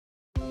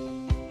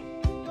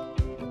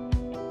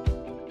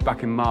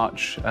Back in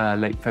March,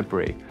 late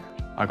February,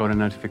 I got a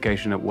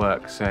notification at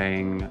work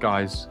saying,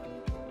 guys,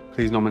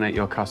 please nominate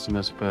your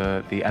customers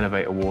for the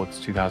Elevate Awards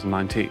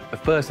 2019. The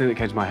first thing that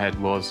came to my head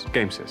was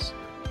Gamesys.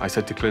 I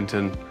said to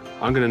Clinton,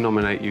 I'm going to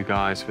nominate you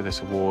guys for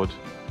this award.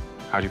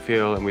 How do you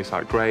feel? And we was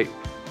like, great.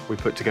 We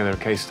put together a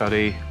case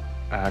study.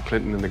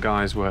 Clinton and the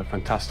guys were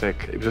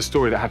fantastic. It was a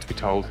story that had to be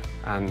told,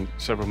 and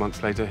several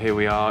months later, here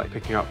we are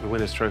picking up the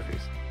winners'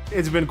 trophies.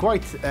 It's been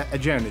quite a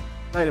journey.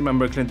 I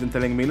remember Clinton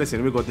telling me,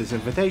 listen, we got this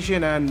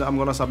invitation and I'm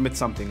gonna submit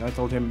something. I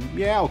told him,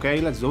 yeah, okay,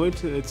 let's do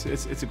it. It's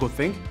a good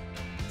thing.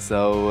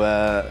 So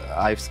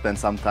I've spent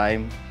some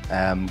time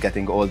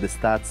getting all the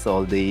stats,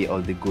 all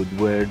the good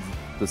words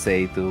to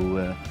say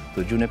to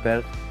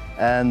Juniper.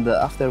 And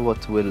after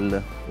what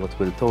Will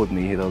told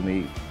me, he told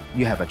me,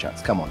 you have a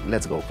chance, come on,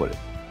 let's go for it.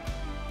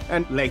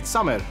 And late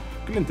summer,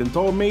 Clinton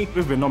told me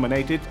we've been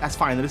nominated as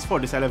finalists for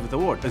this Elevate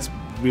Award. It's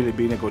really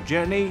been a good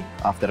journey.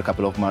 After a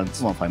couple of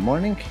months, one fine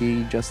morning,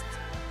 he just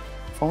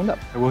phoned up.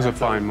 It was a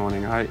fine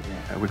morning.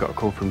 We got a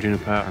call from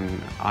Juniper,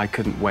 and I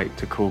couldn't wait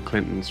to call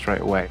Clinton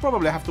straight away.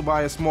 Probably have to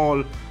buy a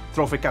small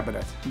trophy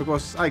cabinet,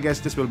 because I guess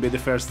this will be the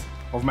first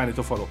of many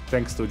to follow.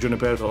 Thanks to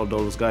Juniper, all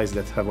those guys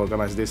that have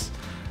organized this.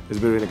 It's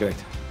been really great.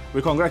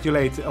 We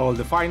congratulate all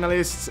the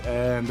finalists,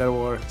 and there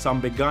were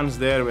some big guns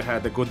there. We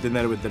had a good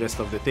dinner with the rest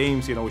of the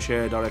teams. You know, we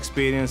shared our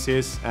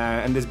experiences,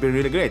 and it's been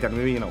really great. And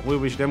we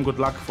wish them good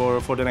luck for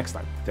the next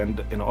time.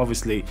 And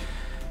obviously,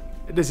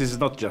 this is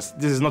not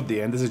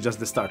the end. This is just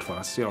the start for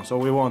us. So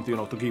we want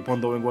to keep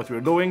on doing what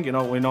we're doing.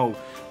 We know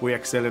we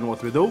excel in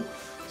what we do.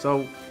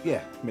 So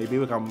yeah, maybe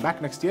we come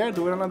back next year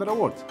to win another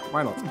award.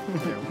 Why not?